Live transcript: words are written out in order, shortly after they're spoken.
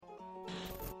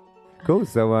Cool.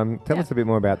 So tell us a bit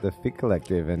more about the Fit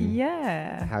Collective and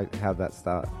how that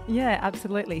started. Yeah,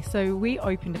 absolutely. So we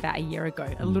opened about a year ago,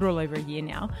 a little over a year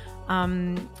now.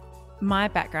 My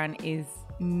background is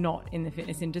not in the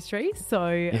fitness industry. So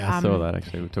I saw that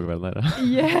actually. We'll talk about it later.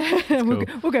 Yeah, cool.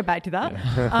 we'll go back to that.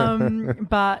 Yeah.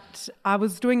 But I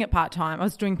was doing it part-time. I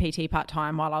was doing PT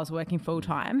part-time while I was working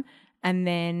full-time. And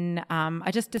then I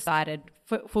just decided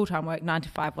full-time work, 9 to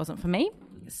 5, wasn't for me.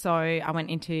 So I went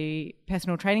into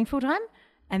personal training full-time.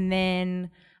 And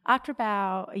then after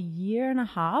about a year and a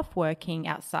half working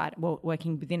outside,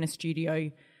 working within a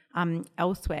studio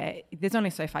elsewhere, there's only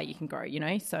so far you can go,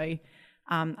 So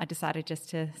I decided just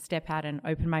to step out and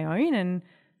open my own, and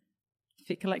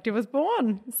Fit Collective was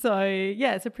born. So,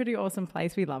 yeah, it's a pretty awesome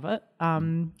place. We love it.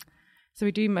 So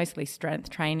we do mostly strength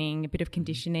training, a bit of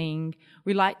conditioning.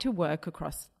 We like to work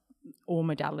across all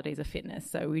modalities of fitness.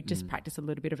 So we just practice a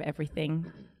little bit of everything.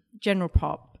 General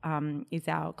pop is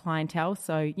our clientele.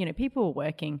 So, people are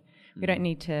working. We don't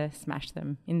need to smash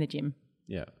them in the gym.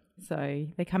 Yeah. So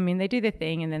they come in, they do their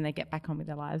thing, and then they get back on with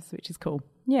their lives, which is cool.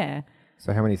 Yeah.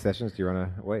 So how many sessions do you run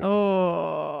a week?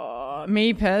 Oh,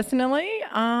 me personally,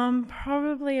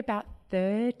 probably about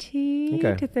 30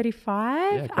 to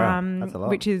 35. Yeah, great. That's a lot.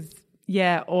 Which is,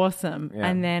 awesome. Yeah.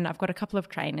 And then I've got a couple of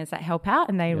trainers that help out,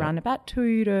 and they run about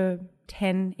 2 to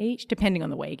 10 each, depending on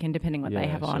the week and depending what they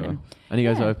have on. And you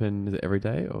guys open, is it every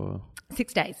day or?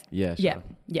 6 days. Yeah, sure.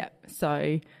 Yeah.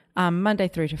 So Monday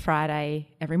through to Friday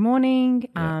every morning,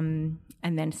 and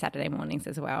then Saturday mornings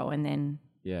as well, and then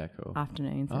cool.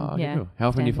 afternoons. Oh, cool. How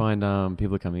often do you find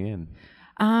people are coming in?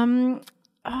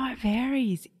 It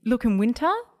varies. Look, in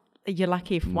winter, you're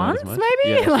lucky if Not once, as much.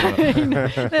 maybe. Yeah,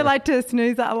 sure. They like to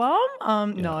snooze that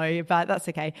alarm. No, but that's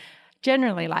okay.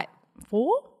 Generally,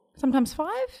 4, sometimes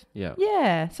 5. Yeah.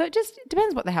 Yeah. So it just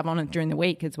depends what they have on during the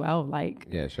week as well.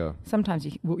 Yeah, sure. Sometimes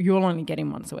you'll only get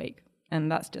in once a week,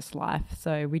 and that's just life.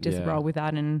 So we just roll with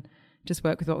that and just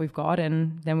work with what we've got,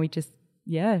 and then we just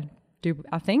do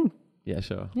our thing. Yeah,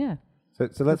 sure. Yeah.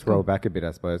 So let's roll back a bit,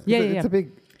 I suppose. It's a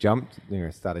big jump,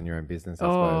 starting your own business, I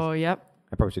suppose. Oh, yep.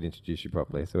 I probably should introduce you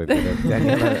properly. So we've got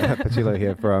Daniela Pacillo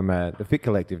here from the Fit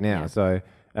Collective now. Yeah. So,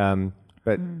 I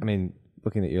mean,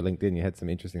 looking at your LinkedIn, you had some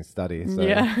interesting studies.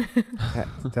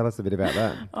 So tell us a bit about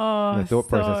that. Oh, the thought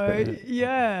process.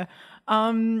 Yeah.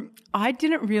 I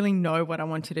didn't really know what I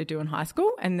wanted to do in high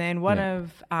school. And then one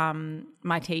of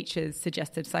my teachers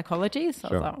suggested psychology. So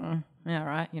I was like, all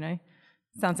right,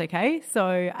 sounds okay.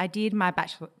 So I did my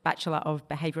Bachelor of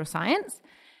Behavioural Science.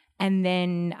 And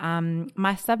then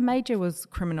my sub-major was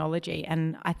criminology,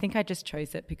 and I think I just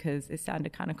chose it because it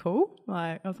sounded kind of cool.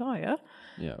 I was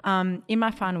in my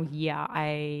final year,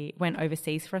 I went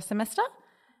overseas for a semester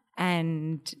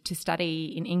and to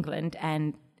study in England,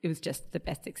 and it was just the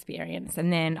best experience.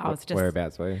 And then I was just...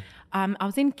 Whereabouts were you? I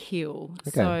was in Keele,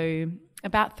 so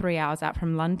about 3 hours out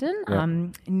from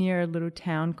London, near a little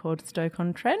town called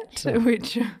Stoke-on-Trent,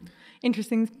 which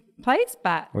interesting place,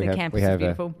 but the campus is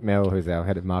beautiful. Mel, who's our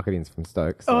head of marketing, is from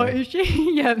Stoke. So oh, is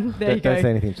she? Yeah, there you go. Don't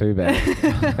say anything too bad.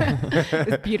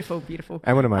 It's beautiful, beautiful.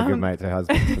 And one of my good mates, her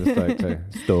husband's from Stoke too.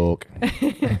 Stoke.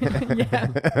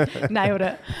 Nailed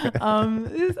it. It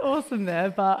was awesome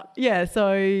there, but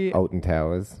so... Alton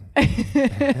Towers.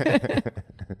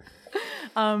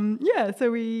 So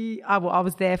I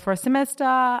was there for a semester.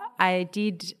 I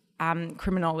did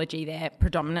criminology there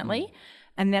predominantly.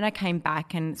 And then I came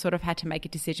back and sort of had to make a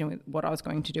decision with what I was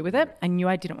going to do with it. I knew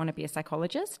I didn't want to be a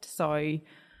psychologist. So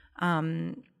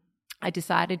I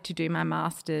decided to do my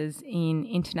master's in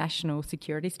international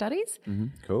security studies. Mm-hmm.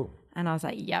 Cool. And I was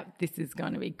like, yep, this is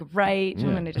going to be great.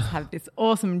 I'm going to just have this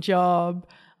awesome job.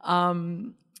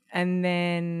 And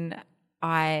then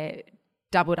I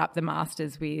doubled up the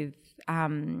master's with a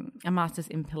master's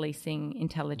in policing,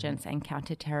 intelligence and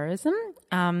counterterrorism.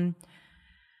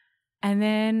 And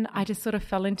then I just sort of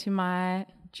fell into my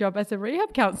job as a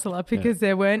rehab counsellor because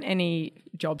there weren't any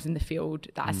jobs in the field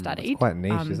that I studied. It's quite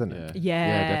niche, isn't it?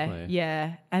 Yeah, definitely.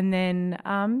 Yeah. And then,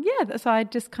 so I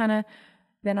just kind of,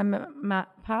 then I met my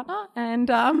partner and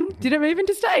didn't move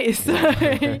into stay. So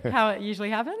how it usually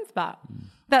happens, but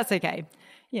that's okay.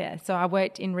 Yeah, so I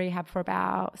worked in rehab for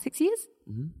about 6 years.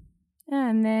 Mm-hmm.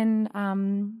 And then,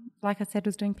 like I said,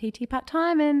 was doing PT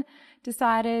part-time and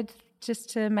decided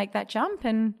just to make that jump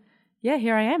and... yeah,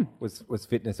 here I am. Was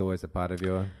fitness always a part of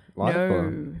your life?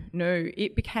 No.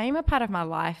 It became a part of my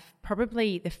life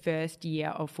probably the first year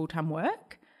of full-time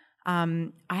work.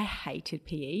 I hated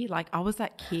PE. I was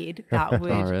that kid that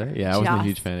would oh, really? Yeah, I wasn't a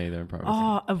huge fan either in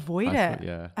primary. Avoid it.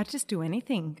 Yeah. I'd just do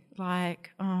anything.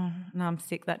 No, I'm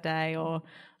sick that day or,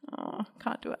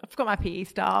 can't do it. I forgot my PE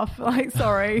stuff.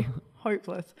 Sorry.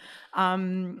 hopeless.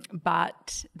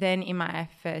 But then in my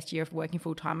first year of working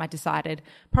full time, I decided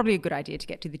probably a good idea to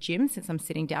get to the gym since I'm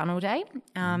sitting down all day.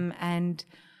 And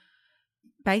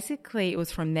basically it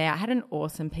was from there. I had an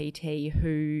awesome PT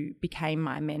who became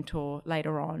my mentor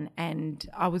later on, and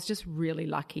I was just really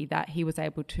lucky that he was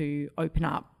able to open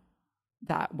up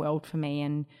that world for me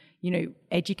and,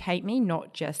 educate me,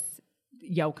 not just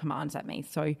yell commands at me.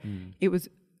 So it was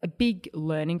a big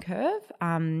learning curve.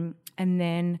 And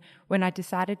then when I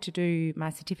decided to do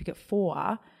my Certificate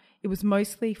 4, it was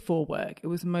mostly for work. It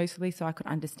was mostly so I could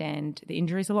understand the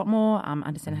injuries a lot more,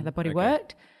 understand how the body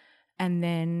worked. And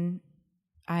then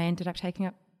I ended up taking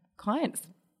up clients.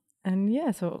 And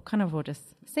so it kind of all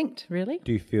just synced, really.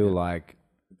 Do you feel like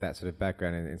that sort of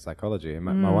background in psychology? And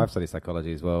my wife studied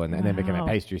psychology as well, and then became a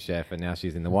pastry chef, and now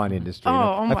she's in the wine industry.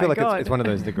 I feel like it's one of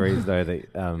those degrees, though,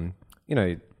 that,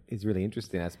 is really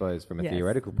interesting, I suppose, from a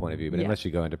theoretical point of view. But unless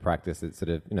you go into practice, it's sort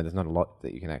of, there's not a lot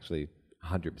that you can actually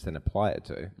 100% apply it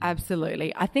to.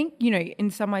 Absolutely. I think, in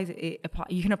some ways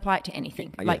you can apply it to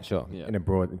anything. Sure. Yeah. In a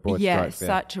broad stroke.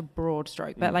 Such a broad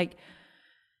stroke. But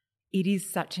it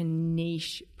is such a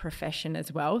niche profession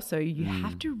as well. So you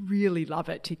have to really love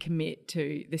it to commit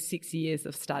to the 6 years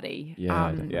of study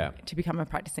to become a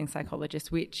practicing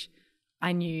psychologist, which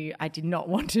I knew I did not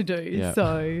want to do. Yeah.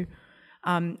 So,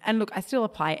 and look, I still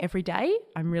apply every day.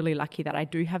 I'm really lucky that I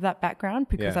do have that background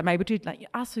because I'm able to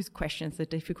ask those questions, the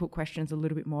difficult questions a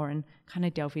little bit more and kind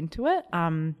of delve into it.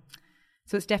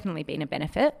 So it's definitely been a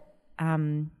benefit.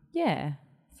 So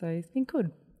it's been good.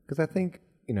 Because I think,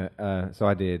 so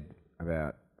I did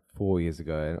about 4 years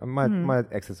ago. My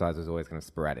exercise was always kind of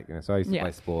sporadic. So I used to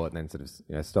play sport and then sort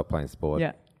of stop playing sport.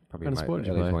 Yeah. Probably in my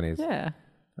early 20s. Yeah.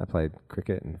 I played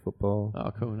cricket and football.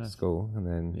 Oh, cool. Nice. School, and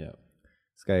then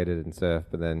skated and surfed,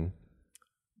 but then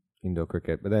indoor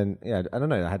cricket. But then, I don't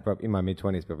know. I had in my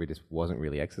mid-20s, probably just wasn't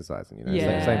really exercising.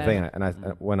 Same thing.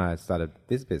 And when I started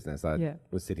this business, I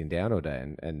was sitting down all day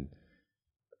and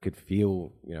could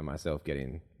feel myself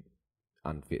getting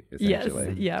unfit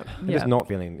essentially. Yes, just not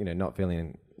feeling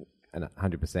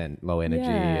 100% low energy,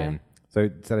 and so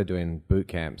started doing boot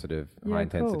camp, sort of high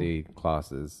intensity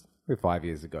classes 5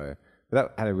 years ago.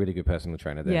 But that had a really good personal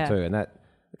trainer then too, and that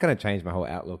kind of changed my whole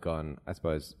outlook on, I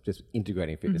suppose, just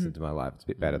integrating fitness into my life. It's a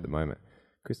bit bad at the moment.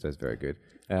 Christo's very good.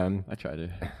 I try to,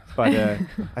 but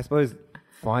I suppose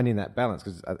finding that balance,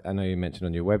 because I know you mentioned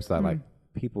on your website, like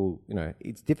people,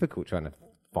 it's difficult trying to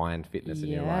find fitness in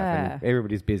your life, and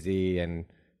everybody's busy, and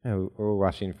we're all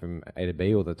rushing from A to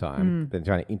B all the time, then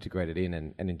trying to integrate it in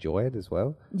and enjoy it as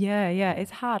well.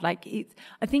 It's hard. I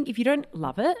think if you don't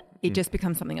love it, it just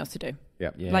becomes something else to do.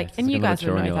 And you guys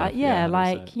will know that.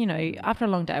 After a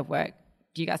long day of work,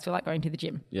 do you guys feel like going to the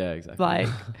gym? Yeah, exactly.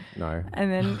 No.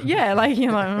 And then, you're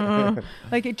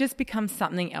like, it just becomes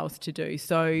something else to do.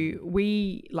 So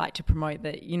we like to promote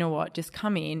that, just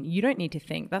come in. You don't need to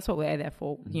think. That's what we're there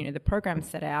for. The program's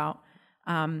set out.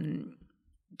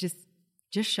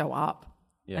 Just show up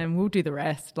and we'll do the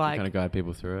rest. Kind of guide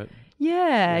people through it.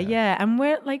 Yeah. And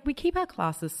we keep our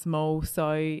classes small.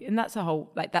 So, and that's a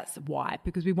whole, that's why,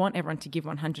 because we want everyone to give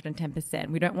 110%.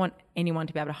 We don't want anyone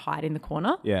to be able to hide in the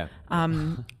corner. Yeah.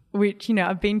 Which,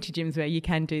 I've been to gyms where you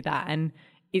can do that, and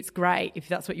it's great if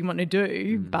that's what you want to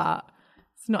do, but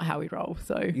it's not how we roll.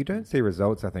 So you don't see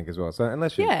results, I think, as well. So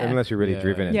unless you're really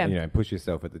driven and push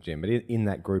yourself at the gym, but in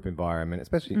that group environment,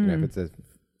 especially if it's a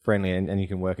friendly and you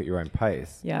can work at your own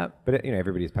pace. Yeah. But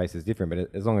everybody's pace is different. But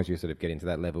as long as you sort of get into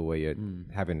that level where you're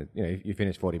having, you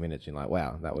finish 40 minutes, you're like,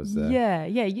 wow, that was.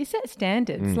 You set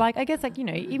standards. I guess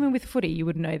even with footy, you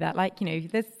would know that.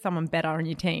 If there's someone better on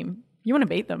your team, you want to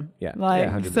beat them. Yeah.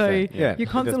 100%. So you're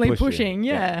constantly pushing.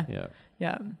 Yeah.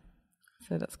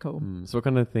 So that's cool. So what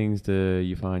kind of things do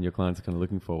you find your clients are kind of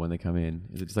looking for when they come in?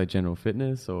 Is it just general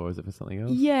fitness, or is it for something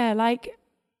else? Yeah,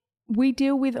 we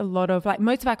deal with a lot of,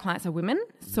 most of our clients are women.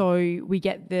 So we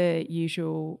get the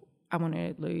usual, I want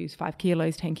to lose 5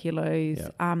 kilos, 10 kilos.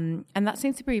 Yep. And that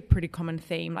seems to be a pretty common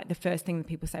theme, the first thing that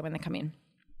people say when they come in.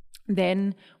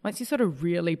 Then once you sort of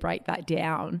really break that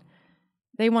down,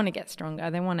 they want to get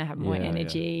stronger. They want to have more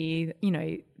energy.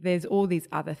 There's all these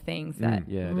other things that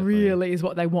really is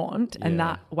what they want. And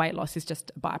that weight loss is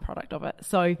just a byproduct of it.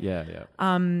 So,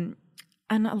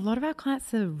 and a lot of our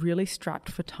clients are really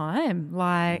strapped for time.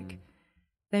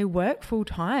 They work full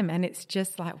time, and it's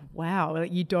just wow,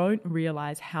 you don't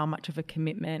realize how much of a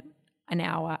commitment an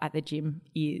hour at the gym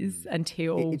is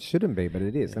until... It shouldn't be, but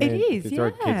it is. It is, if you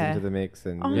throw kids into the mix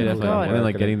and... Oh Yeah, my definitely. God. And then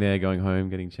like getting there, going home,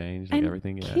 getting changed, like and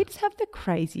everything. Yeah. kids have the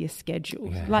craziest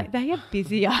schedules. Like they are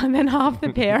busier than half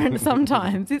the parents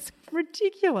sometimes. It's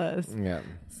ridiculous. Yeah.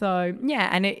 So yeah,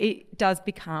 and it does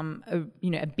become a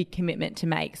big commitment to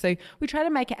make. So we try to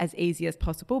make it as easy as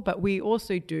possible, but we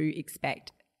also do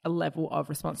expect a level of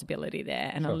responsibility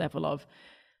there and a level of,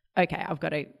 okay, I've got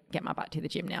to get my butt to the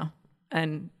gym now.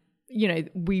 And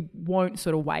we won't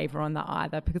sort of waver on that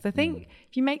either, because I think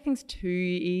if you make things too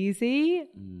easy,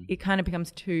 it kind of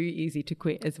becomes too easy to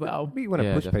quit as well. But you want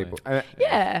to push definitely.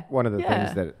 people. One of the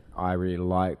things that I really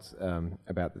liked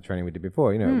about the training we did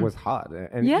before, it was hard,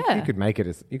 and you could make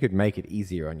it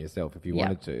easier on yourself if you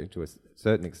wanted to a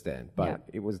certain extent, but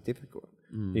it was difficult.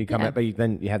 You come out, but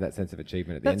then you have that sense of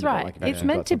achievement at the That's end. right. Of it, like It's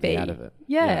meant to be. out of it.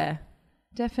 Yeah,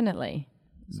 definitely.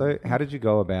 So how did you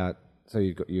go about? So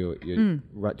you're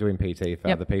doing PT for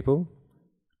other people,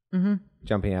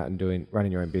 jumping out and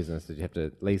running your own business. Did you have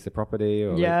to lease a property?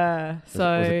 Or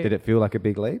did it feel like a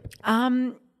big leap?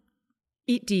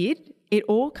 It did. It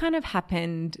all kind of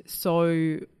happened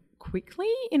so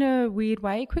quickly in a weird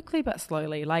way, quickly but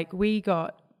slowly. Like we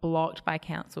got blocked by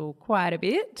council quite a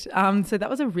bit. So that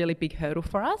was a really big hurdle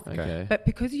for us. Okay. But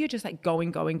because you're just like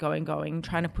going,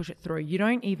 trying to push it through, you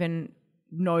don't even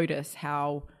notice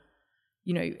how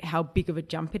big of a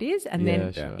jump it is. And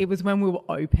then it was when we were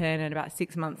open and about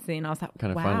 6 months in, I was like,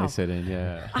 kind of wow, finally set in,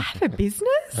 yeah. I have a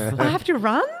business? I have to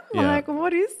run? Yeah. Like,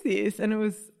 what is this? And it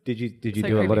was... Did you so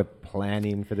do a lot creepy. of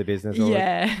planning for the business?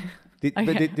 Yeah.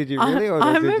 Did you really?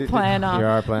 I'm a planner. You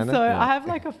are a planner? So I have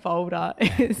like a folder.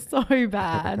 It's so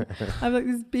bad. I have like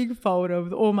this big folder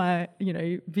with all my,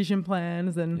 vision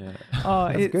plans and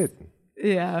That's good.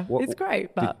 Yeah, it's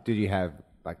great. But did you have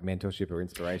like mentorship or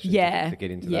inspiration to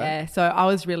get into that? Yeah, so I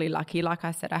was really lucky. Like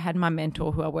I said, I had my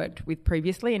mentor who I worked with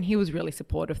previously, and he was really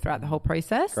supportive throughout the whole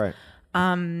process. Great.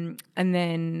 And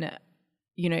then,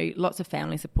 lots of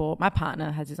family support. My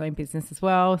partner has his own business as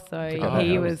well, so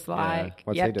he was like,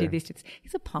 What's he do? do this.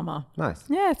 He's a plumber. Nice.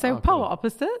 Yeah, so polar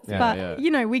opposites, Yeah. but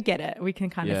we get it. We can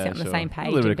kind of sit on the same page.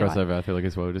 A little bit of and be like, crossover, I feel like,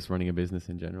 as well, just running a business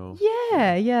in general.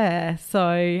 Yeah.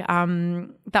 So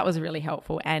that was really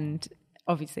helpful, and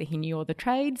obviously he knew all the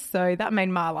trades, so that made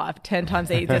my life 10 times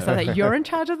easier. So that you're in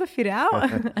charge of the fit out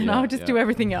and I'll just do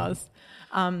everything else.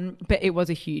 But it was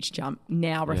a huge jump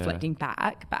now reflecting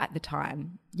back, but at the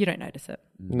time you don't notice it.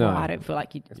 No. Well, I don't feel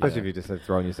like you... Especially if you just have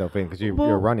thrown yourself in, because you're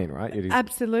running, right?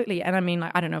 Absolutely. And I mean,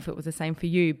 like, I don't know if it was the same for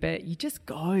you, but you just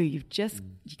go. You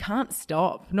can't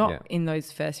stop. Not in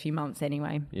those first few months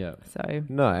anyway. Yeah. So...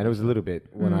 No, and it was a little bit,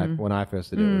 when I first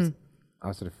did it, I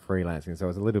was sort of freelancing, so I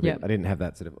was a little bit, I didn't have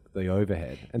that sort of the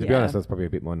overhead. And to be honest, I was probably a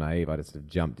bit more naive. I just sort of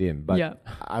jumped in. But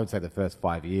I would say the first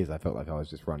 5 years, I felt like I was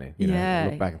just running. I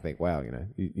look back and think, wow,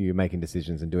 you're making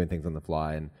decisions and doing things on the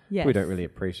fly, and we don't really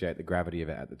appreciate the gravity of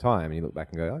it at the time. And you look back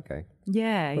and go, okay.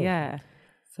 Yeah, cool. Yeah.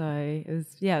 So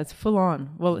it was full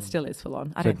on. Well, it still is full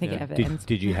on. I don't think it ever ends.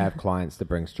 Did you have clients to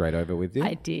bring straight over with you?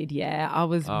 I did, yeah. I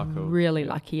was really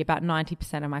lucky. About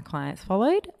 90% of my clients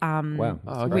followed. Wow.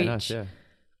 Oh, okay, nice, yeah.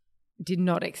 Did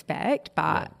not expect,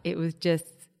 but it was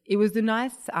a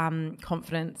nice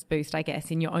confidence boost, I guess,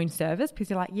 in your own service,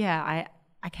 because you're like, I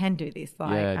can do this.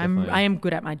 Like I am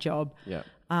good at my job. Yeah.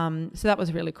 So that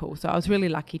was really cool. So I was really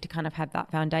lucky to kind of have that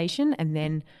foundation, and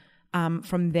then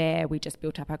from there we just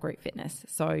built up our group fitness.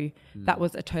 So that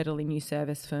was a totally new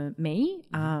service for me.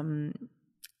 And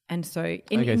so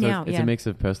now it's a mix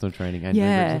of personal training and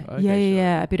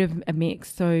a bit of a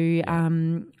mix. So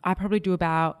I probably do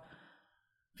about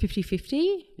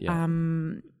 50-50.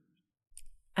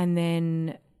 And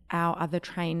then our other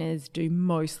trainers do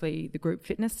mostly the group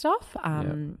fitness stuff,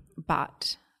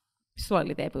 but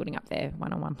slowly they're building up their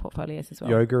one-on-one portfolios as well.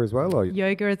 Yoga as well? Or?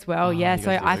 Yoga as well, yeah. So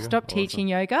I stopped awesome. teaching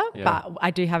yoga, but I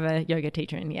do have a yoga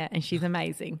teacher in, and she's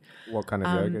amazing. What kind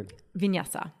of yoga?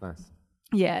 Vinyasa. Nice.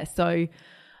 Yeah, so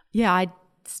I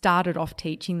started off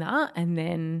teaching that, and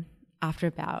then after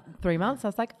about 3 months, I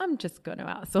was like, I'm just going to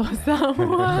outsource that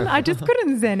one. I just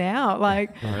couldn't zen out.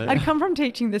 Like, I'd come from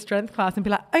teaching the strength class and be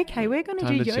like, okay, we're going to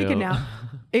do yoga chill. now.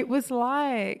 It was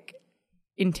like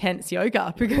intense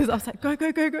yoga, because I was like, go.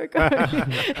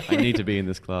 I need to be in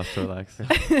this class to relax.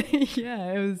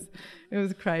 Yeah, it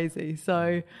was crazy.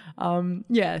 So, so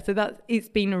it's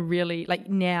been a really, like,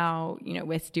 now,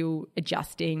 we're still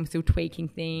adjusting, still tweaking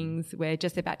things. We're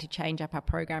just about to change up our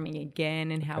programming again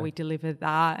and how we deliver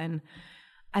that. And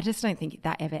I just don't think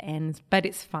that ever ends, but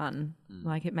it's fun.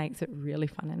 Like, it makes it really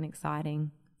fun and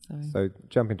exciting. So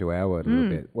jump into our world a little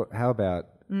bit.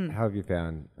 How have you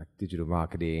found digital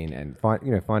marketing and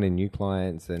finding new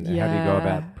clients, and how do you go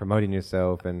about promoting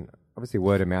yourself? And obviously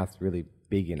word of mouth is really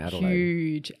big in Adelaide.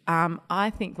 Huge.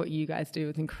 I think what you guys do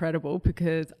is incredible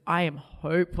because I am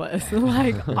hopeless.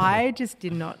 Like I just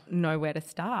did not know where to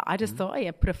start. I just thought,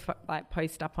 put a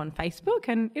post up on Facebook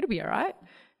and it'll be all right.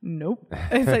 Nope.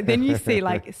 And so then you see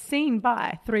like seen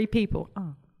by 3 people.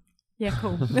 Oh, yeah,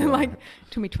 cool. Like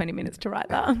took me 20 minutes to write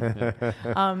that.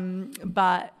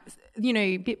 But you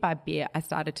know, bit by bit, I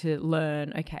started to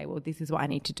learn. Okay, well, this is what I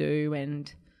need to do,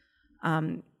 and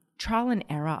trial and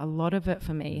error. A lot of it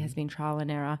for me has been trial and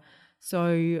error.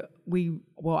 So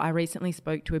I recently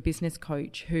spoke to a business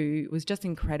coach who was just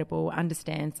incredible,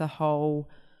 understands the whole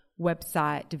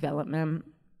website development,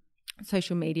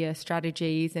 social media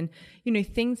strategies, and, you know,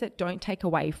 things that don't take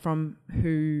away from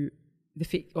who the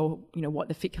Fit, or, you know, what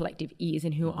the Fit Collective is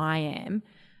and who I am,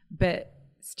 but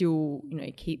still, you know,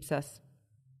 keeps us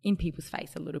in people's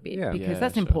face a little bit because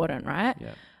that's important, right?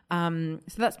 Yeah.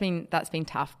 So that's been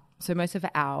tough. So most of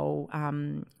our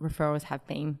referrals have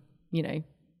been, you know,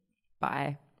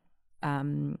 by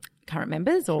current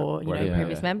members or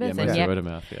previous members. Yeah, and word of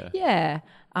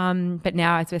mouth, but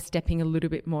now as we're stepping a little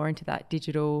bit more into that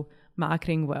digital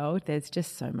marketing world, there's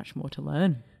just so much more to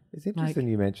learn. It's interesting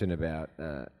you mentioned about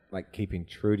like keeping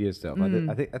true to yourself.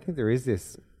 I think there is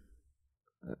this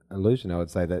illusion, I would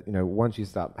say, that, you know, once you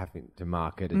start having to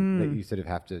market and that you sort of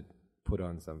have to put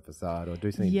on some facade or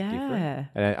do something different.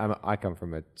 And I come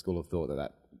from a school of thought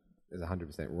that is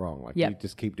 100% wrong. Like you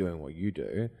just keep doing what you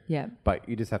do, but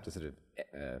you just have to sort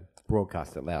of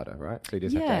broadcast it louder, right? So you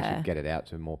just have to actually get it out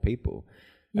to more people.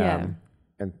 And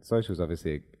social is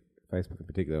obviously, Facebook in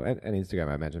particular, and Instagram,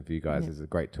 I imagine for you guys, is a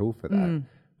great tool for that.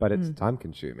 But it's time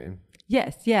consuming.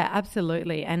 Yes, yeah,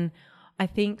 absolutely. And I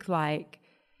think like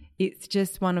it's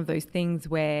just one of those things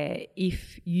where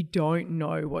if you don't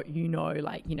know what you know,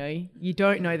 like, you know, you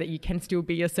don't know that you can still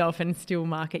be yourself and still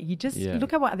market. You just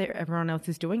look at what everyone else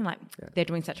is doing. Like they're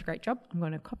doing such a great job. I'm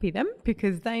going to copy them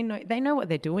because they know what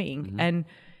they're doing. And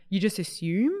you just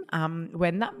assume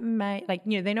when that may, like,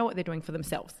 you know, they know what they're doing for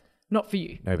themselves, not for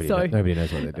you. Nobody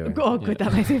knows what they're doing. Oh, good.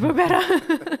 That makes me feel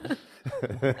better.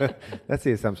 That's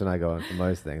the assumption I go on for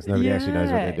most things. Nobody actually knows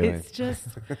what they're doing. It's just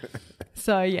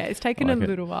it's taken a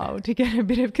little while to get a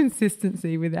bit of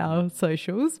consistency with our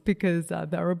socials because they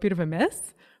were a bit of a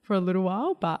mess for a little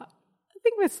while, but I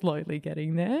think we're slowly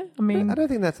getting there. I mean, I don't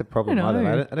think that's a problem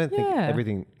either. I don't think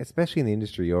everything, especially in the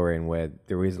industry you're in, where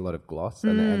there is a lot of gloss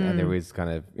and there is kind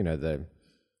of, you know,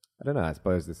 I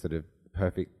suppose the sort of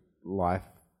perfect life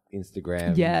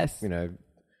Instagram, you know,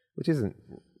 which isn't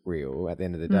real at the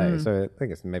end of the day. So I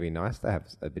think it's maybe nice to have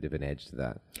a bit of an edge to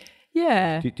that.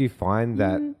 Yeah. Do you find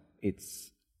that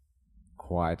it's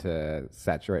quite a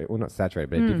saturated, well, not saturated,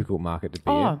 but a difficult market to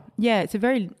be in? Yeah, it's a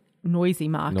very noisy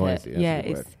market. Noisy,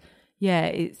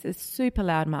 it's a super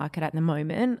loud market at the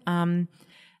moment. And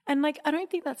like, I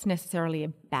don't think that's necessarily a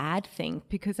bad thing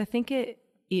because I think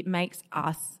it makes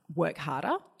us work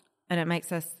harder and it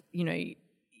makes us, you know,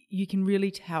 you can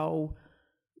really tell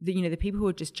the, you know, the people who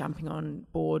are just jumping on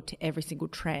board to every single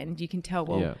trend, you can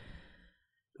tell,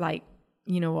 like,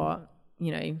 you know what,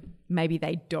 you know, maybe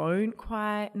they don't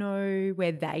quite know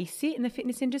where they sit in the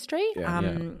fitness industry.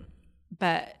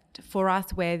 But for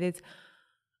us, where there's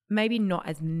maybe not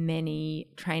as many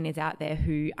trainers out there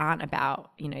who aren't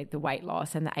about, you know, the weight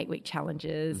loss and the 8-week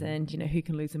challenges and, you know, who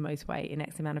can lose the most weight in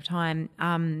X amount of time,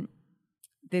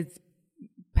 there's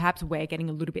perhaps we're getting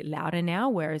a little bit louder now,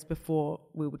 whereas before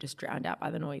we were just drowned out by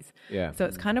the noise. Yeah. So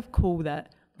it's kind of cool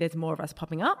that there's more of us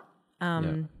popping up.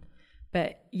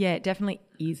 But yeah, it definitely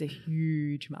is a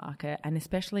huge market, and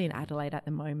especially in Adelaide at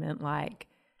the moment, like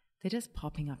they're just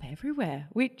popping up everywhere,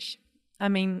 which, I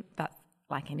mean, that's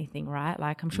like anything, right?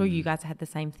 Like I'm sure you guys had the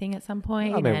same thing at some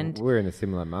point. I mean, we're in a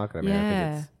similar market. I mean,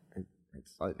 I think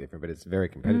it's slightly different, but it's very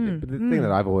competitive. But the thing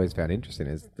that I've always found interesting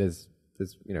is there's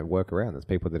you know, work around. There's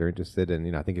people that are interested, and,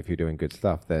 you know, I think if you're doing good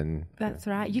stuff, then that's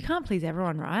right. You can't please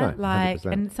everyone, right? No, like,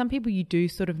 100%. And some people you do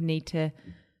sort of need to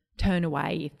turn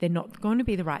away if they're not going to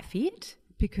be the right fit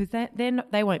because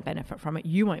they won't benefit from it.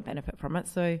 You won't benefit from it.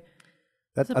 So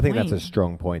I think that's a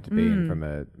strong point to be in from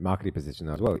a marketing position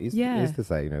as well. Is to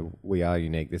say, you know, we are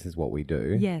unique. This is what we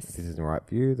do. Yes. If this isn't right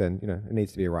for you, then, you know, it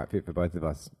needs to be a right fit for both of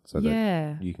us so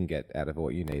that you can get out of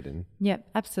what you need. And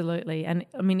absolutely. And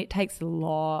I mean, it takes a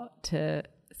lot to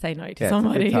say no to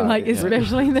somebody, like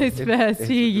especially in those first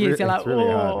few years. You're like,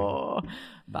 really hard.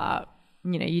 But,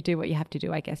 you know, you do what you have to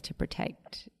do, I guess, to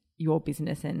protect your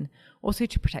business and also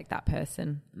to protect that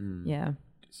person. Yeah.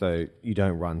 So you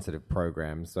don't run sort of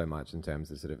programs so much in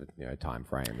terms of sort of, you know, time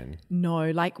frame and...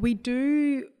 No, like we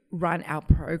do run our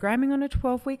programming on a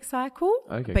 12-week cycle,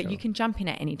 but you can jump in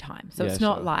at any time. So it's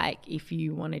not like if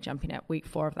you want to jump in at week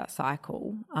 4 of that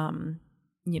cycle,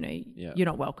 you're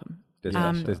not welcome.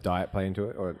 Does diet play into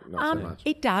it or not so much?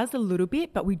 It does a little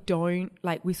bit, but we don't,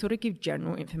 we sort of give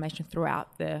general information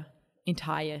throughout the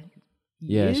entire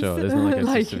years. Yeah, sure. There's not a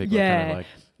specific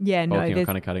bulking or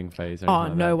kind of cutting phase.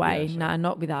 Oh, no way. Yeah, sure. Nah,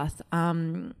 not with us.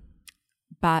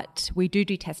 But we do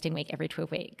testing week every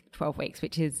 12 weeks,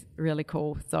 which is really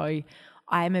cool. So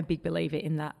I am a big believer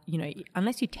in that,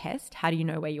 unless you test, how do you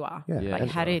know where you are? Yeah.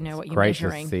 How do you know what you're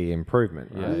measuring? measuring? Great to see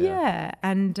improvement. Right? Yeah.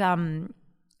 And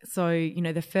so,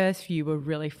 the first few were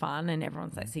really fun and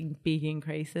everyone's seeing big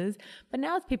increases. But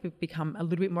now as people become a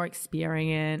little bit more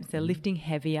experienced, they're lifting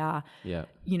heavier. Yeah.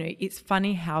 It's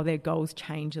funny how their goals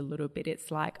change a little bit. It's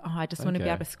like, I just want to be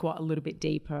able to squat a little bit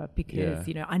deeper because,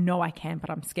 I know I can, but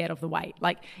I'm scared of the weight.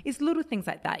 It's little things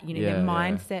like that, their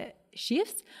mindset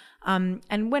shifts.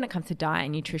 And when it comes to diet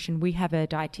and nutrition, we have a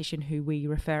dietitian who we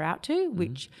refer out to,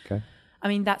 which... Okay. I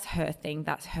mean, that's her thing.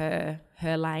 That's her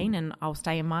lane, and I'll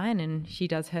stay in mine, and she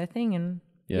does her thing, and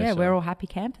sure. We're all happy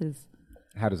campers.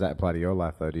 How does that apply to your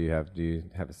life, though? Do you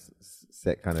have a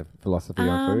set kind of philosophy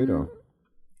on food, or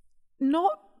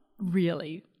not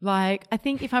really? I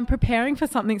think if I'm preparing for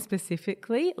something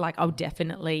specifically, I'll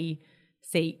definitely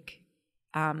seek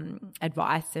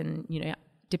advice, and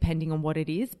depending on what it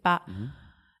is, but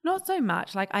not so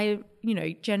much.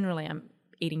 Generally, I'm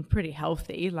eating pretty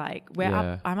healthy.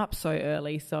 I'm up so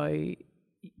early, so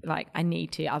I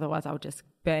need to, otherwise I'll just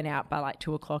burn out by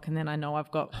 2 o'clock, and then I know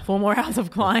I've got 4 more hours of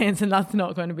clients, and that's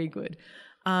not going to be good.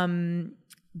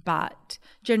 But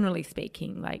generally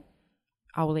speaking,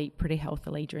 I'll eat pretty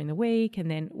healthily during the week, and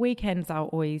then weekends I'll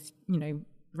always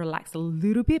relax a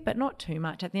little bit, but not too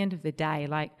much. At the end of the day,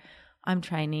 I'm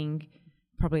training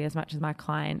probably as much as my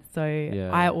clients. So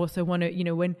I also want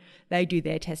to, when they do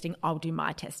their testing, I'll do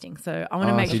my testing. So I want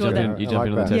to make sure that you jump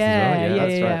in on the test as well.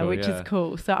 Yeah, cool, which is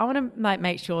cool. So I want to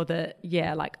make sure that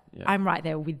I'm right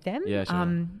there with them. Yeah,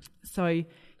 sure. So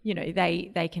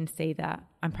they can see that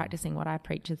I'm practicing what I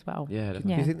preach as well. Yeah,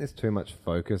 definitely. Do you think there's too much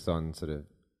focus on sort of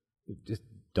just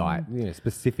diet,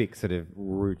 specific sort of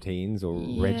routines or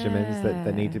regimens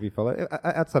that need to be followed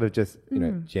outside of just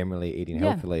generally eating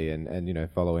healthily and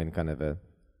following kind of a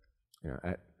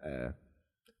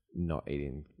not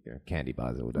eating candy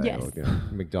bars all day or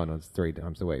McDonald's 3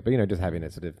 times a week, but just having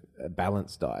a sort of a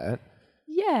balanced diet.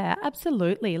 Yeah,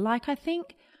 absolutely. I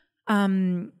think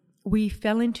we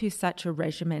fell into such a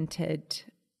regimented,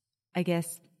 I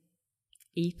guess,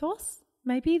 ethos.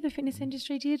 Maybe the fitness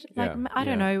industry did. I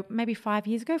don't know, maybe 4 or 5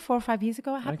 years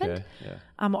ago it happened. Okay,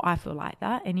 yeah. Or I feel like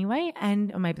that anyway.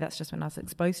 Or maybe that's just when I was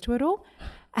exposed to it all.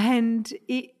 And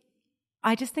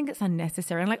I just think it's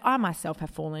unnecessary. And I myself have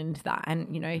fallen into that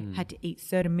and, had to eat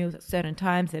certain meals at certain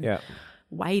times and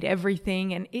weighed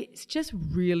everything. And it's just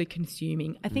really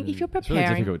consuming. I think if you're preparing... It's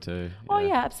really difficult too. Yeah. Oh,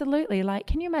 yeah, absolutely.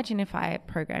 Can you imagine if I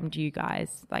programmed you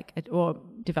guys, or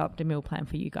developed a meal plan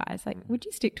for you guys? Would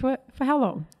you stick to it for how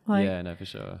long? Yeah, no, for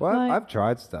sure. Well, I've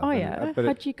tried stuff. Oh, yeah.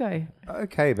 How'd you go?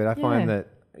 Okay, but I find that,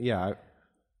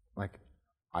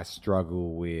 I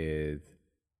struggle with...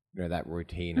 that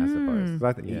routine, I suppose. So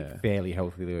I think eat fairly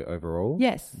healthily overall.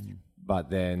 Yes.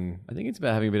 But then... I think it's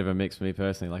about having a bit of a mix for me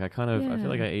personally. I feel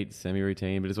like I eat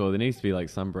semi-routine, but as well, there needs to be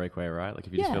some breakaway, right?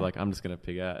 If you just feel I'm just going to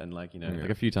pig out and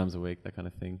a few times a week, that kind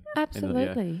of thing.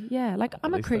 Absolutely.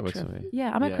 I'm a creature of...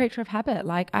 Yeah, I'm a creature of habit.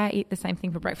 I eat the same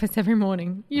thing for breakfast every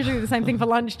morning. Usually the same thing for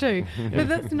lunch too. But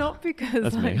that's not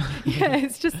because... That's me.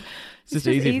 it's just... It's just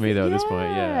easy for me though at this point.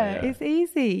 Yeah, it's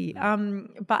easy.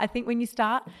 But I think when you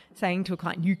start saying to a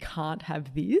client, you can't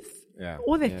have this,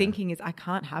 all they're thinking is, I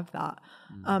can't have that.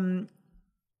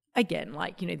 Again,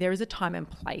 there is a time and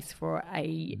place for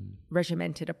a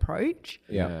regimented approach.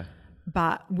 Yeah.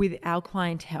 But with our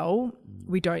clientele,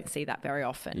 we don't see that very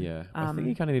often. Yeah. I think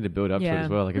you kind of need to build up to it as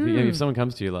well. If someone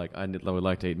comes to you I would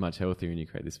like to eat much healthier, and you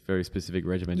create this very specific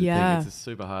regimented thing, it's just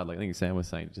super hard. I think Sam was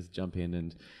saying, just jump in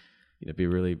and be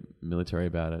really military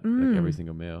about it, every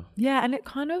single meal. Yeah, and it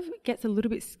kind of gets a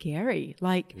little bit scary.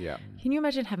 Can you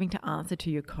imagine having to answer to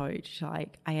your coach, I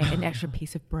ate an extra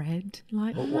piece of bread?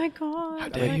 Oh my God. How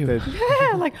dare you?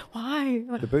 Why?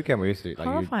 The boot camp we used to,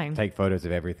 you take photos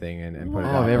of everything and put it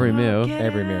up. Of every meal?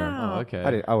 Every meal. Oh, okay.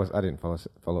 I didn't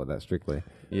follow it that strictly.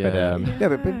 Yeah.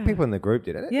 But people in the group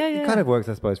did it. It kind of works,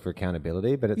 I suppose, for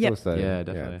accountability, but it's also... Yeah,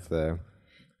 definitely.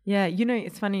 Yeah,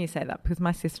 it's funny you say that because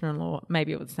my sister-in-law,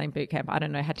 maybe it was the same boot camp, I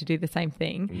don't know, had to do the same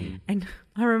thing. And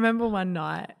I remember one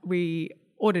night we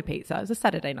ordered pizza. It was a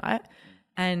Saturday night.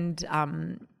 And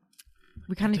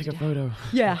we kind of take a photo.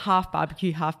 Yeah, half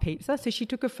barbecue, half pizza. So she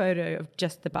took a photo of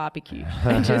just the barbecue.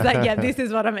 And she was like, yeah, this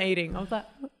is what I'm eating. I was like,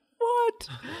 what?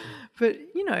 But,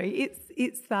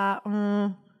 it's that...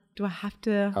 do I have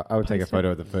to? I would take a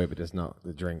photo of the food, but just not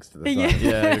the drinks to the side.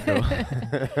 Yeah,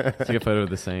 cool. Take a photo of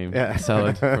the same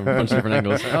salad from a bunch of different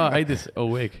angles. Oh, I ate this all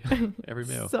week, every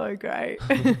meal. So great.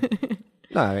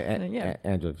 No,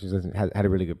 Angela, she had a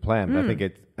really good plan, but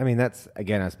I think that's,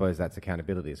 again, I suppose that's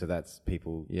accountability. So that's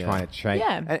people trying to change,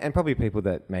 and probably people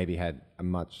that maybe had a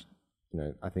much,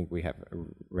 I think we have a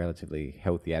relatively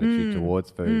healthy attitude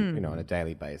towards food, on a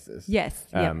daily basis. Yes.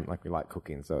 Like we like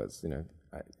cooking, so it's,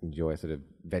 I enjoy sort of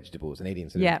vegetables and eating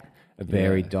sort of a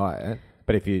varied diet.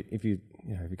 But if you're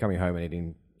coming home and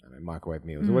eating microwave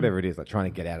meals or whatever it is, like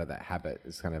trying to get out of that habit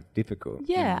is kind of difficult.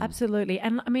 Yeah, absolutely.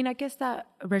 And I mean, I guess that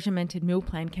regimented meal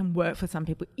plan can work for some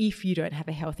people if you don't have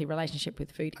a healthy relationship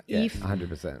with food. Yeah, if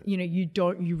 100%.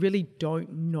 You really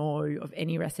don't know of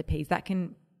any recipes. That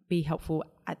can be helpful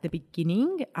at the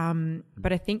beginning.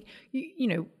 But I think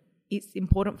it's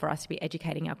important for us to be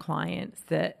educating our clients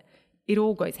that it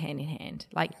all goes hand in hand.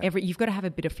 Like you've got to have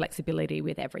a bit of flexibility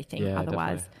with everything.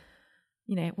 Otherwise,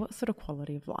 what sort of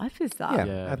quality of life is that?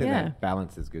 Yeah, I think that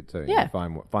balance is good too. Yeah.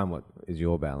 Find what is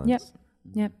your balance.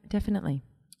 Yep, definitely.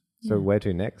 So where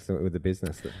to next with the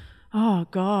business? Oh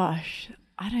gosh,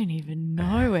 I don't even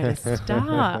know where to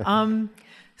start.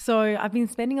 So I've been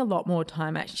spending a lot more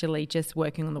time actually just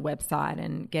working on the website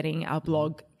and getting our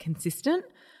blog consistent.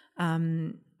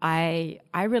 I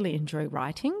really enjoy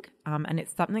writing, and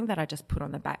it's something that I just put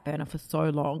on the back burner for so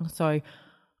long. So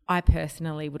I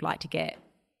personally would like to get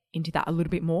into that a little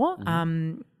bit more.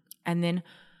 And then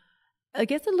I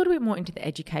guess a little bit more into the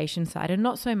education side, and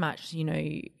not so much,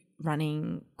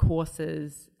 running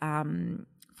courses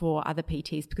for other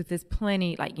PTs, because there's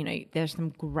plenty, there's some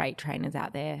great trainers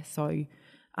out there. So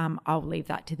I'll leave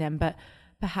that to them. But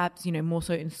perhaps, more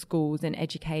so in schools and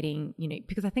educating,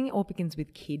 because I think it all begins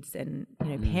with kids and,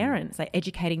 parents, like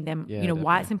educating them,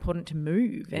 why it's important to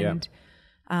move. And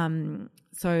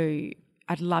so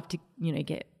I'd love to,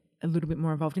 get a little bit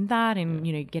more involved in that and,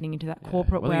 getting into that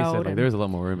corporate world. Like you said, there's a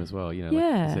lot more room as well. Like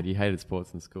you said, you hated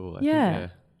sports in school. I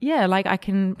think, like I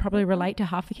can probably relate to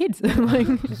half the kids.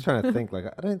 Just trying to think, I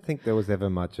don't think there was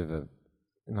ever much of a,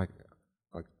 I don't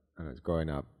know, growing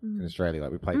up in Australia,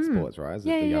 we played sports, right? As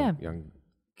a young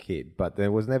kid, but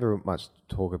there was never much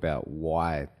talk about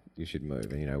why you should move.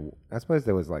 And, I suppose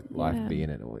there was life be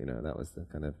in it, or, that was the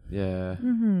kind of,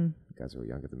 you guys were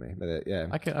younger than me, but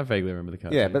I vaguely remember the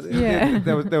cartoons. Yeah,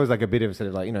 but there was a bit of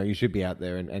sort of you should be out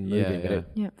there and moving,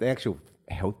 but the actual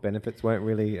health benefits weren't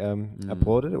really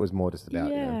applauded. It was more just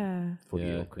about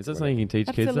footy. Is that something you can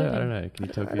teach kids though? I don't know. Can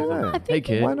you tell kids? Hey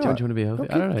kid, why do you want to be healthy?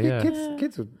 I don't know.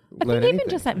 Kids would I learn think even anything.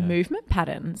 just movement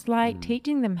patterns,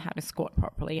 teaching them how to squat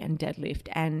properly and deadlift,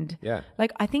 and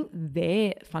I think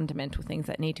they're fundamental things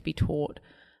that need to be taught.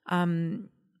 And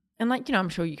I'm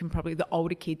sure you can probably, the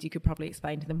older kids, you could probably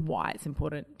explain to them why it's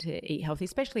important to eat healthy,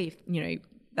 especially if,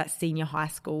 that senior high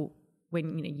school,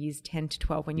 when, years 10 to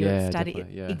 12, when you're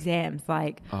studying exams,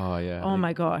 oh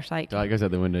my gosh. That goes out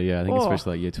the window, I think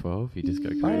especially year 12, you just go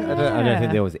crazy. I don't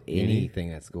think there was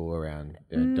anything at school around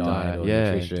diet or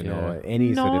nutrition or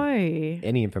any sort of,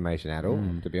 any information at all,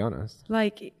 to be honest.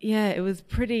 It was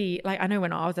pretty, I know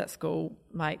when I was at school,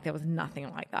 there was nothing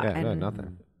like that. Yeah,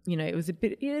 nothing. It was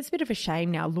it's a bit of a shame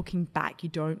now. Looking back, you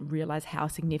don't realise how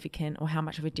significant or how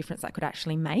much of a difference that could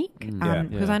actually make.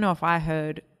 Because I know if I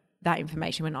heard that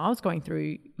information when I was going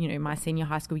through, my senior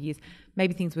high school years,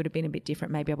 maybe things would have been a bit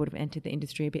different. Maybe I would have entered the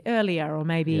industry a bit earlier, or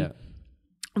maybe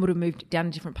I would have moved down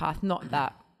a different path. Not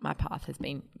that my path has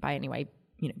been by any way,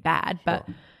 bad, but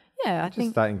I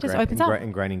think just opens up.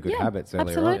 Ingraining good habits earlier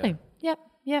absolutely. on.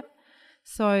 Yep.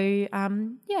 So,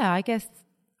 I guess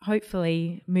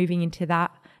hopefully moving into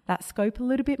that scope a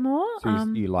little bit more.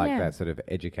 So you like that sort of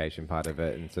education part of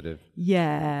it, and sort of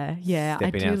I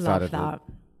do love that.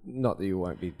 Not that you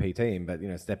won't be PTing, but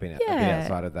stepping out a bit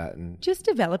outside of that and just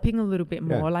developing a little bit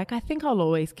more. I think I'll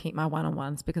always keep my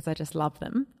one-on-ones because I just love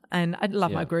them, and I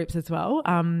love my groups as well.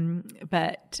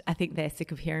 But I think they're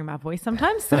sick of hearing my voice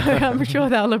sometimes, so I'm sure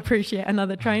they'll appreciate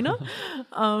another trainer.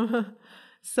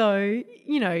 So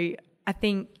I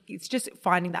think it's just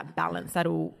finding that balance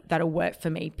that'll work for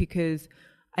me, because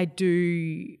I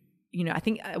do, I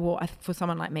think, for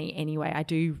someone like me anyway, I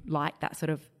do like that sort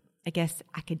of, I guess,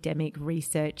 academic,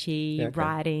 researchy,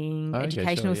 writing,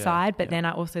 educational side. But then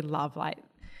I also love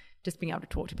just being able to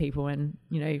talk to people and,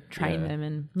 train them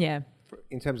and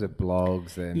In terms of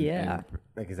blogs and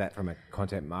is that from a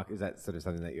content market? Is that sort of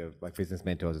something that your business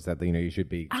mentors have said that you should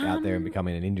be out there and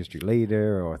becoming an industry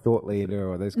leader or a thought leader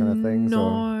or those kind of things?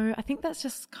 No, I think that's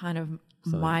just kind of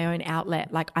my own outlet.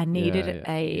 I needed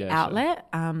a outlet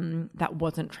that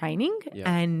wasn't training,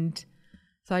 and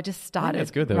so I just started.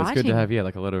 That's good though. Writing. It's good to have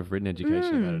a lot of written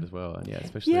education about it as well, and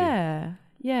especially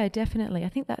Yeah, definitely. I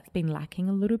think that's been lacking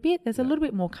a little bit. There's a little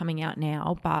bit more coming out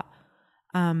now, but,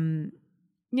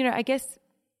 I guess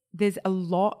there's a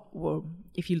lot, well,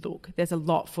 if you look, there's a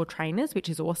lot for trainers, which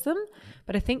is awesome.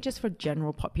 But I think just for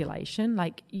general population,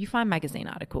 like you find magazine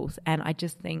articles and I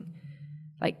just think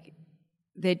like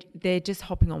they're just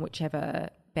hopping on whichever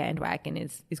bandwagon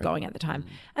is going at the time.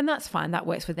 And that's fine. That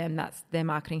works for them. That's their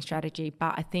marketing strategy.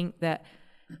 But I think that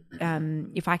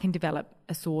if I can develop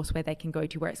a source where they can go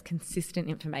to where it's consistent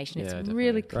information, it's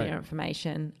really clear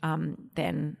information,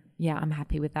 then I'm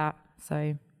happy with that.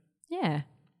 So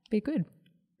be good.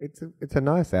 It's a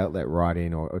nice outlet,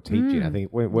 writing or teaching. I think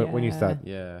when you start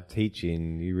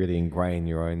teaching, you really ingrain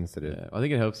your own sort of I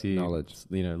think it helps you knowledge,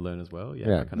 learn as well.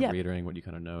 Kind of reiterating what you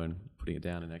kind of know and putting it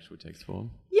down in actual text form.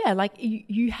 Yeah, like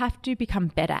you have to become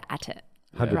better at it.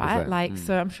 100%. Right? Like,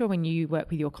 so I'm sure when you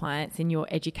work with your clients and you're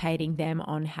educating them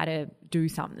on how to do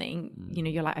something,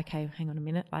 you're like, okay, hang on a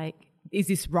minute, like, is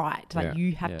this right? Like,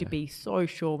 you have to be so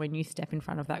sure when you step in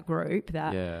front of that group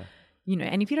that,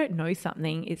 and if you don't know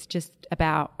something, it's just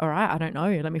about, all right, I don't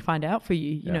know, let me find out for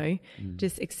you, you know,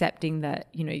 just accepting that,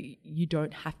 you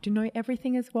don't have to know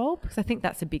everything as well, because I think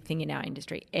that's a big thing in our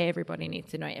industry. Everybody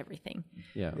needs to know everything.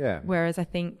 Yeah. Whereas I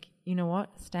think, you know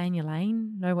what, stay in your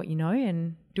lane, know what you know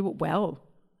and do it well.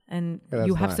 And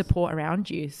you'll have support around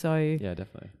you. So yeah,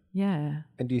 definitely. Yeah.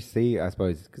 And do you see, I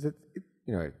suppose, because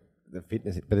the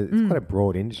fitness, but it's quite a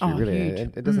broad industry, really.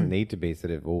 It doesn't need to be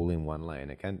sort of all in one lane.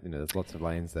 It can, there's lots of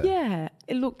lanes there. Yeah.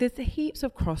 Look, there's heaps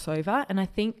of crossover, and I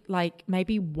think like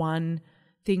maybe one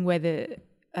thing where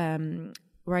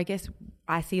where I guess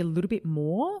I see a little bit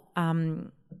more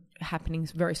happening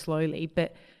very slowly,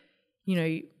 but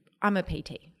I'm a